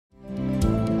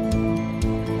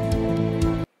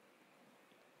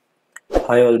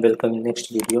Hi all, welcome in next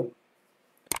video.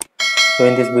 So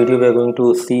in this video we are going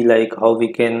to see like how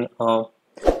we can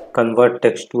convert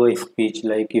text to a speech.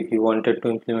 Like if you wanted to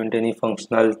implement any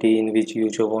functionality in which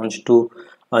user wants to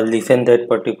listen that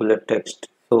particular text,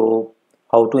 so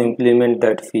how to implement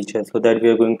that feature, so that we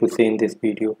are going to see in this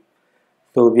video.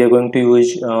 So we are going to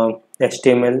use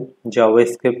HTML,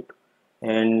 JavaScript,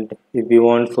 and if we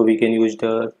want, so we can use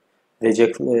the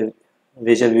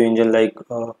Visual View Engine like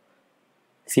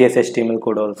CS HTML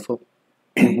code also.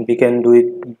 We can do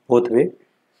it both way,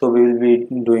 so we will be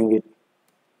doing it.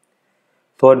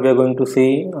 So what we are going to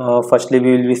see, firstly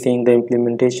we will be seeing the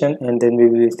implementation and then we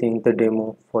will be seeing the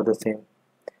demo for the same.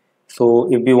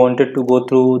 So if we wanted to go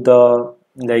through the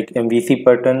like MVC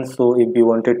pattern, so if we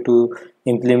wanted to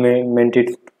implement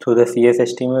it through the CS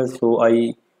HTML, so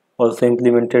I also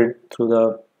implemented through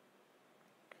the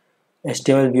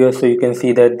HTML viewer. So you can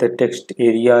see that the text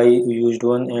area I used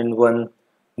one and one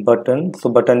button. So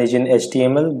button is in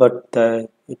HTML, but the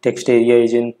text area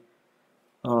is in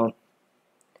uh,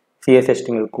 CS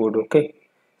HTML code. Okay,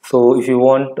 so if you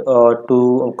want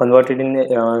to convert it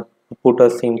in put a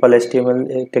simple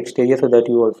HTML text area, so that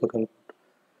you also can.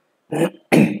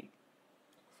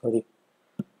 Sorry.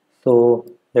 So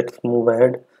let's move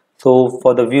ahead. So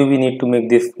for the view we need to make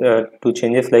this two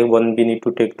changes. Like one, we need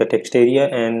to take the text area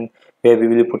and where we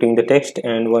will be putting the text,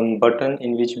 and one button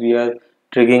in which we are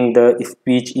triggering the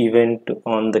speech event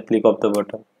on the click of the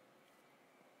button,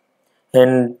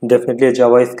 and definitely a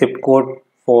JavaScript code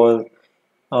for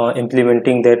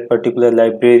implementing that particular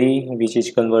library which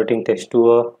is converting text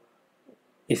to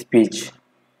a speech.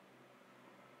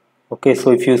 Okay,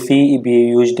 so if you see, we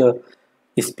used a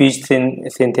speech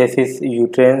synthesis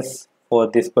utils for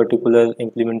this particular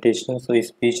implementation. So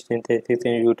speech synthesis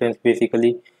and utils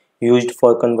basically used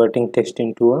for converting text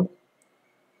into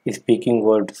a speaking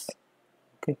words.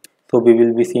 Okay, so we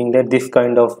will be seeing that this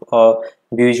kind of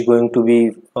view is going to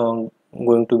be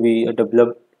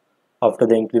developed after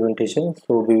the implementation.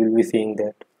 So we will be seeing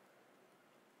that.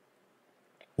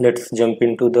 Let's jump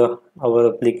into the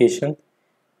our application.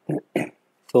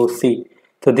 So see,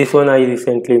 so this one I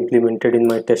recently implemented in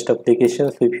my test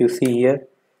application. So if you see here,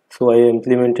 so I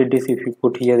implemented this. If you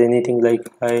put here anything like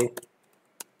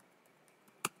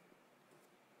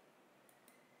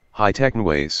Hi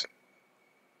Technways.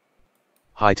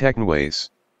 Hi Technways.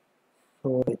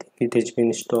 so I think it has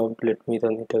been stopped. Let me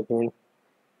run it again.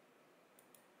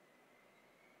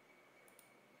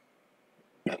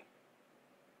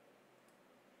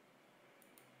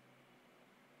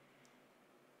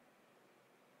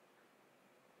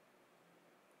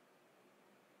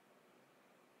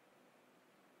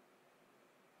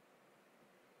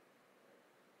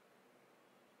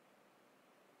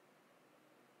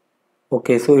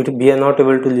 Okay, so we are not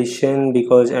able to listen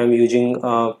because I'm using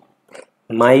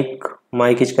mic.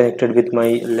 Mic is connected with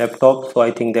my laptop, so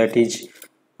I think that is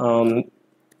um,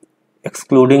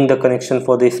 excluding the connection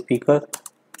for the speaker.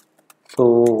 So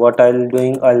what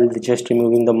I'll just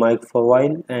removing the mic for a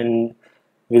while and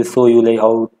will show you like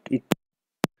how it.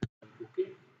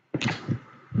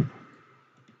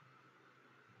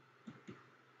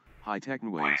 Hi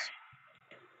Technways.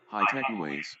 Hi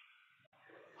Technways.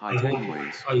 Hi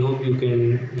Technways. I hope you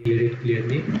can hear it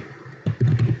clearly.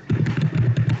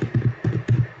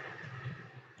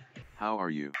 How are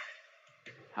you?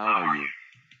 How are you?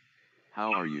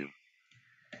 How are you?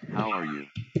 How are you?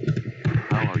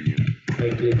 How are you? I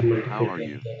click How multiple are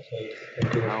you? times, that's why it's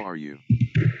okay. How are you?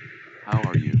 How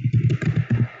are you?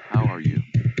 How are you?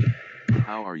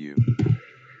 How are you?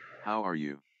 How are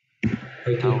you? I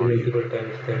click How are you? multiple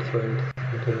times, that's why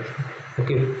it's okay.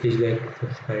 Okay, please like,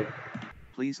 subscribe.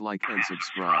 Please like and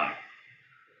subscribe.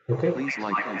 Okay, Please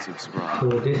like and so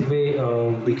subscribe. this way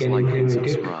we Please can like and implement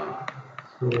it. subscribe.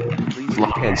 So Please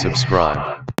like and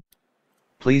subscribe.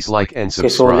 Please like and okay,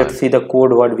 so let's subscribe. see the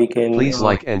code what we can Please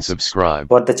like and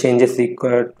subscribe. what the changes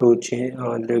required to change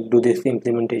like do this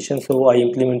implementation. So I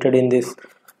implemented in this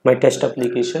my test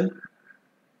application.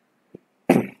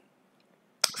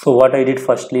 So what I did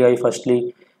firstly, I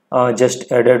firstly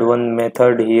just added one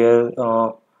method here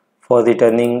for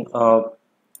returning our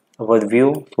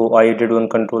view. So I added one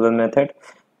controller method,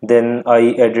 then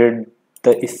I added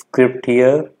the script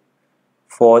here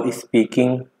for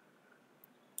speaking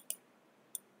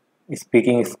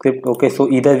script. Okay, so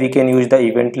either we can use the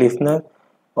event listener,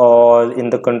 or in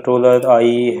the controller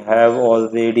I have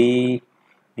already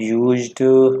used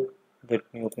let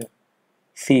me open.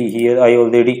 See here, I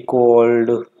already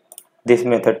called this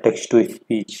method text to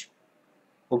speech.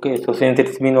 Okay, so since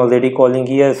it's been already calling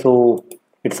here, so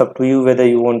it's up to you whether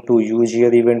you want to use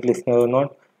your event listener or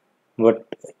not. But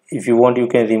if you want, you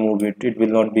can remove it. It will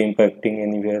not be impacting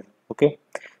anywhere. Okay.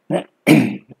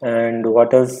 And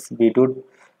what else we did,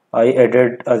 I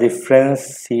added a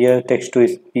reference here, text to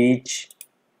speech,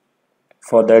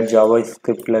 for that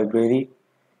JavaScript library,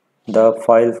 the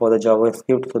file for the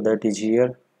JavaScript, so that is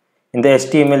here. In the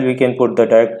HTML we can put the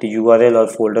direct URL or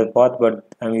folder path,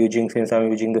 but since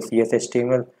I'm using the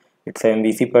CSHTML, it's a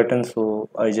MVC pattern, so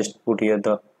I just put here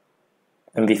the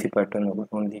MVC pattern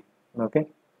only. Okay,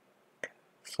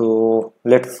 so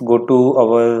let's go to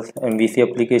our MVC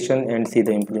application and see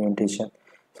the implementation.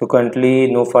 So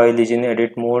currently no file is in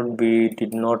edit mode, we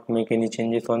did not make any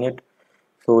changes on it.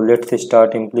 So let's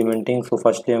start implementing. So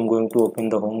firstly I'm going to open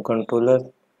the home controller.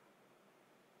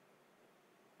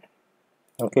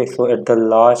 Okay, so at the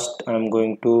last I'm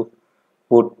going to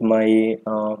put my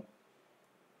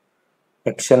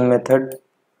action method.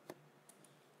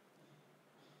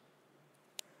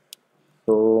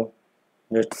 So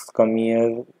let's come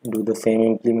here, do the same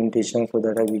implementation so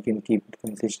that we can keep it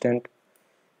consistent.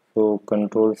 So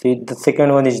control C. The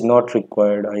second one is not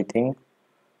required, I think.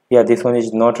 Yeah, this one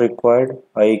is not required.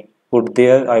 I put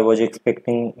there, I was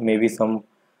expecting maybe some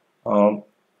um,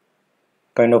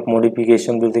 kind of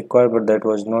modification will require, but that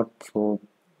was not, so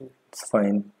it's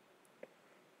fine.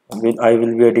 I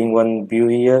will be adding one view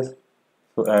here.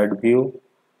 So add view,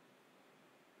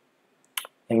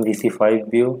 MVC5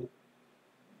 view.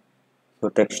 So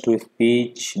text to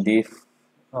speech, this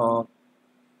uh,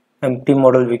 empty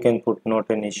model we can put, not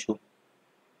an issue.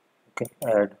 Okay,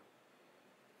 add.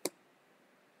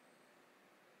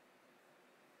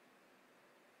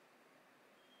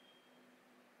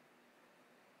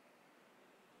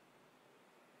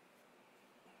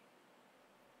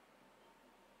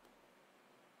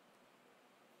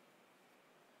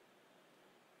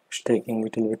 It's taking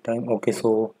little bit time. Okay,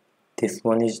 so this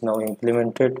one is now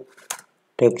implemented.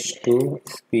 Text to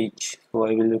speech. So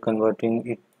I will be converting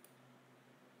it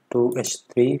to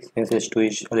H3 since H2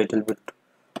 is a little bit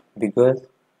bigger.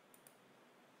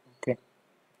 Okay,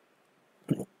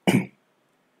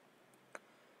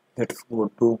 let's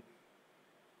go to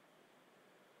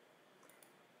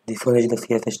this one is the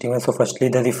CSHTML. So firstly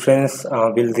the reference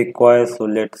will require, so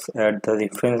let's add the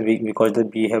reference because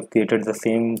we have created the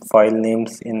same file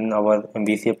names in our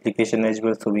MVC application as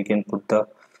well, so we can put the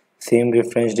same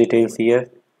reference details here,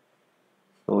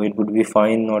 so it would be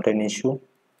fine, not an issue.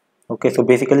 Okay, so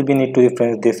basically we need to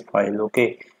reference this file.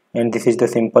 Okay, and this is the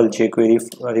simple jQuery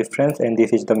reference, and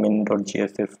this is the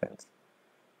main.js reference.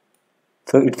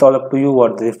 So it's all up to you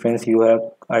what reference you have.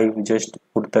 I just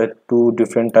put the two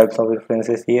different types of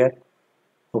references here.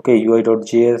 Okay,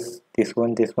 UI.js, this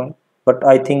one, but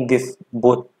I think this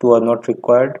both two are not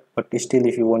required, but still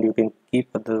if you want you can keep,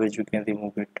 otherwise you can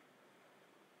remove it.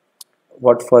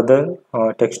 What further,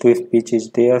 text to speech is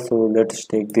there, so let's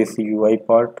take this UI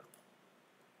part.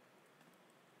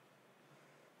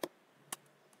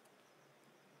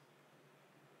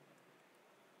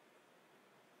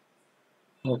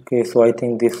 Okay, so I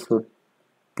think this should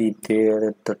be there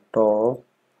at the top,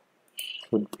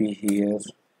 should be here.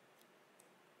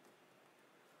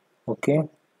 Okay,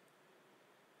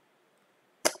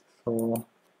 so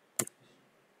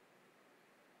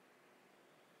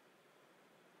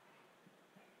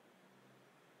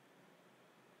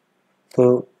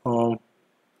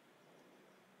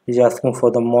is asking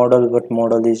for the model, but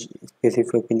model is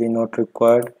specifically not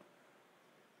required,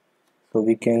 so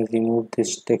we can remove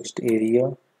this text area.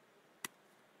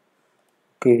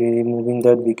 Okay, removing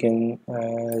that, we can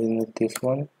remove this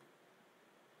one.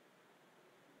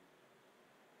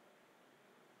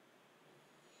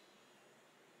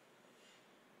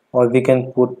 Or we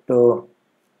can put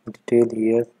detail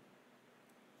here.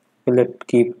 Okay, let's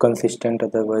keep consistent,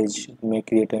 otherwise it may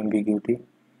create ambiguity.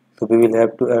 So we will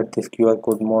have to add this QR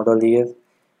code model here.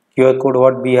 QR code,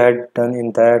 what we had done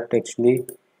in that actually,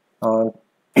 uh,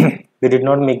 we did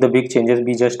not make the big changes,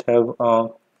 we just have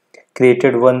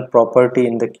created one property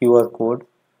in the QR code.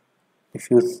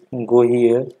 If you go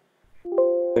here,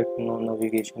 no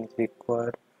navigation is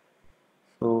required,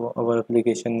 so our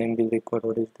application name will require,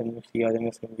 what is the name,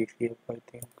 CRMS MVC, I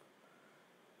think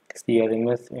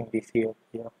CRMS MVC,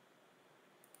 yeah.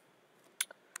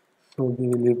 So we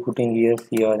will be putting here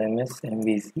CRMS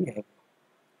MVC app.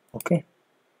 Okay,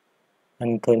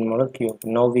 and then model Q.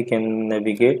 Now we can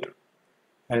navigate.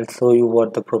 I'll show you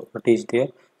what the property is there.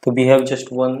 So we have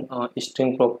just one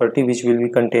string property which will be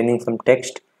containing some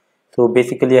text. So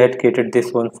basically I had created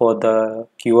this one for the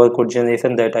QR code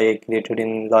generation that I created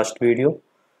in last video.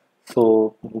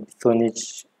 So this one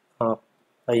is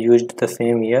I used the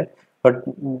same here, but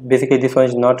basically this one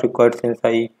is not required since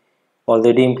I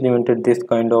already implemented this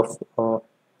kind of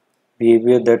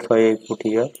behavior, that's why I put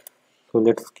here. So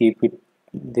let's keep it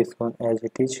this one as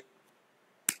it is.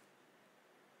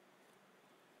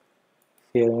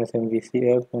 CRMS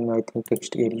MVC app, and I think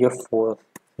text area 4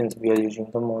 since we are using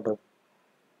the model.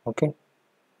 Okay,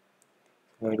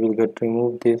 so I will get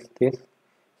remove this.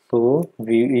 So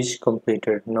view is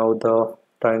completed. Now the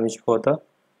time is for the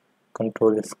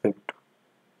control script.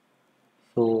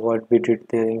 So what we did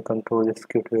there in control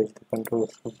script, where is the control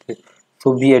script?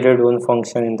 So we added one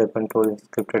function in the control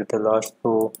script at the last.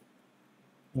 So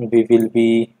we will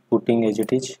be putting as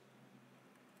it is.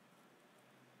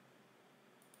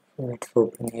 Let's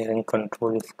open here in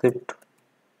control script.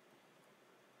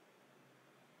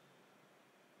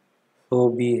 So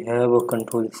we have a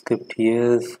control script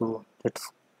here. So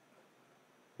let's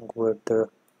go at the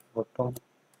bottom.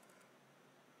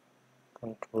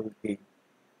 Control V.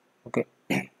 Okay.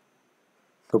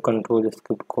 So control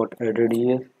script got added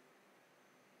here.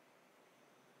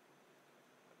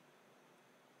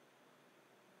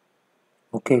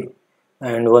 Okay.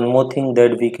 And one more thing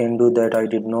that we can do that I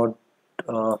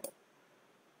uh,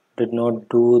 did not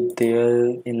do there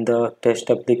in the test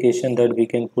application, that we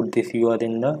can put this URL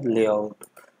in the layout.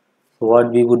 So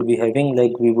what we would be having,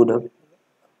 like we would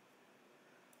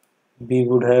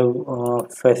have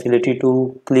facility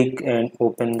to click and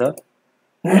open the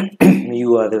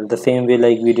URL the same way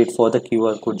like we did for the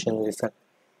QR code generation.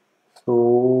 So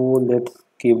let's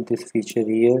keep this feature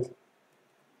here.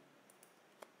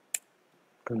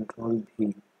 Control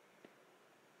B,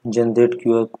 generate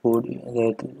QR code.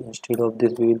 That instead of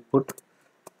this we will put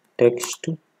text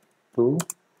to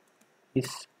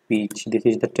speech. This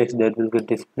is the text that will get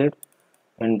displayed,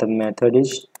 and the method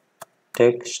is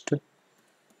text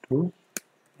to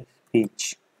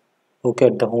speech. Okay,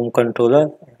 at the home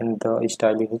controller, and the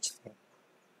style is same.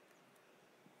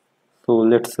 So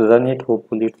let's run it.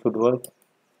 Hopefully it should work.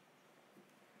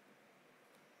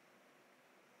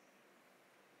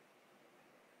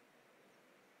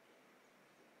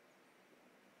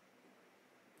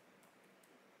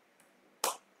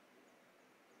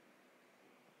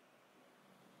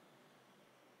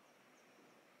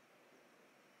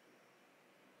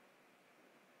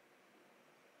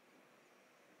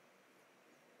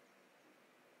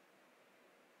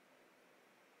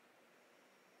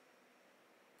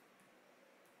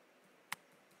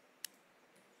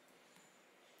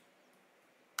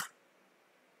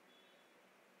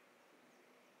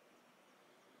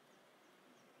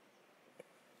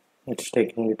 It's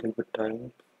taking a little bit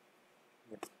time.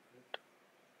 Let's wait.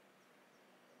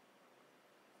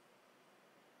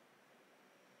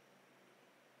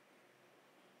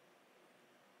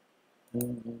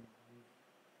 Mhm.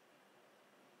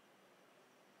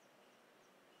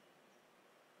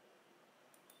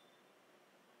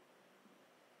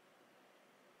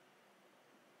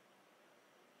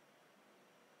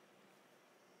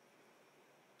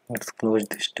 Let's close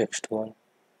this text one.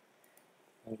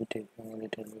 Maybe taking a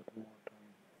little bit more time.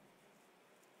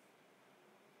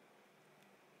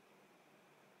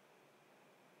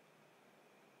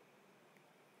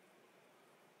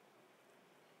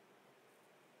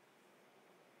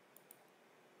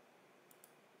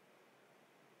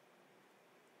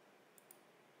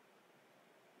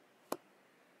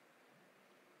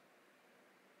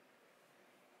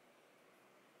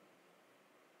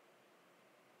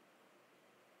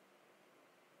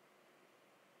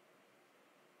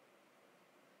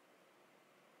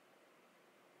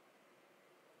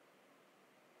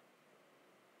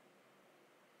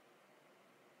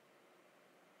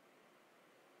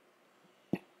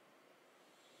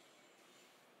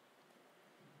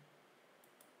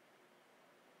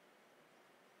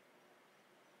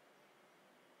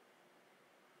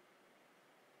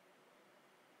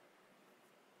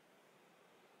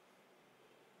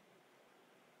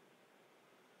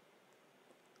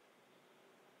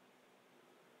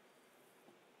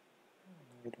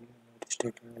 It's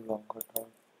taking a longer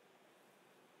time.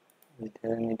 Is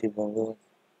there any debugger?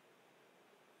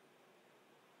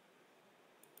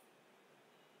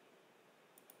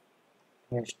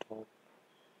 Yes, stop.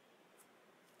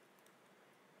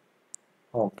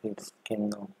 Okay, it's came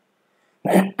now.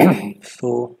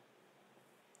 So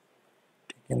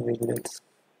taking with let's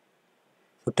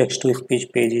so text to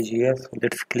speech page is here. So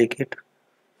let's click it.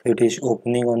 So it is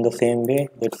opening on the same way.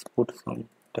 Let's put some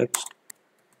text.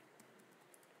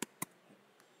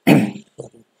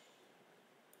 Sorry.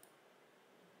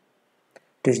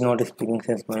 It is not speaking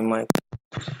since my mic.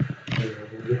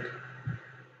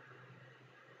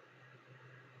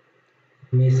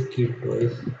 Miss Kid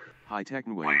Toys. Hi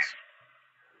Technways.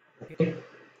 Okay,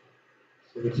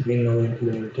 so it's been now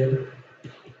implemented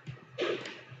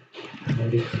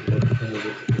and it's working as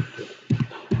expected.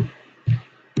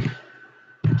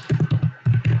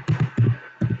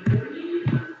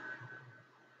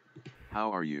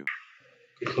 How are you?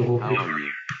 So How are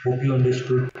you? hope you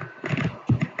understood.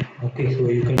 Okay, so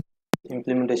you can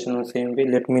implementation on the same way.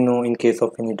 Let me know in case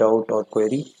of any doubt or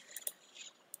query.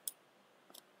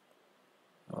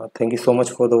 Thank you so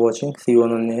much for the watching. See you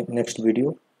on the next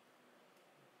video.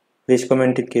 Please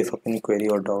comment in case of any query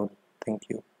or doubt. Thank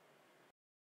you.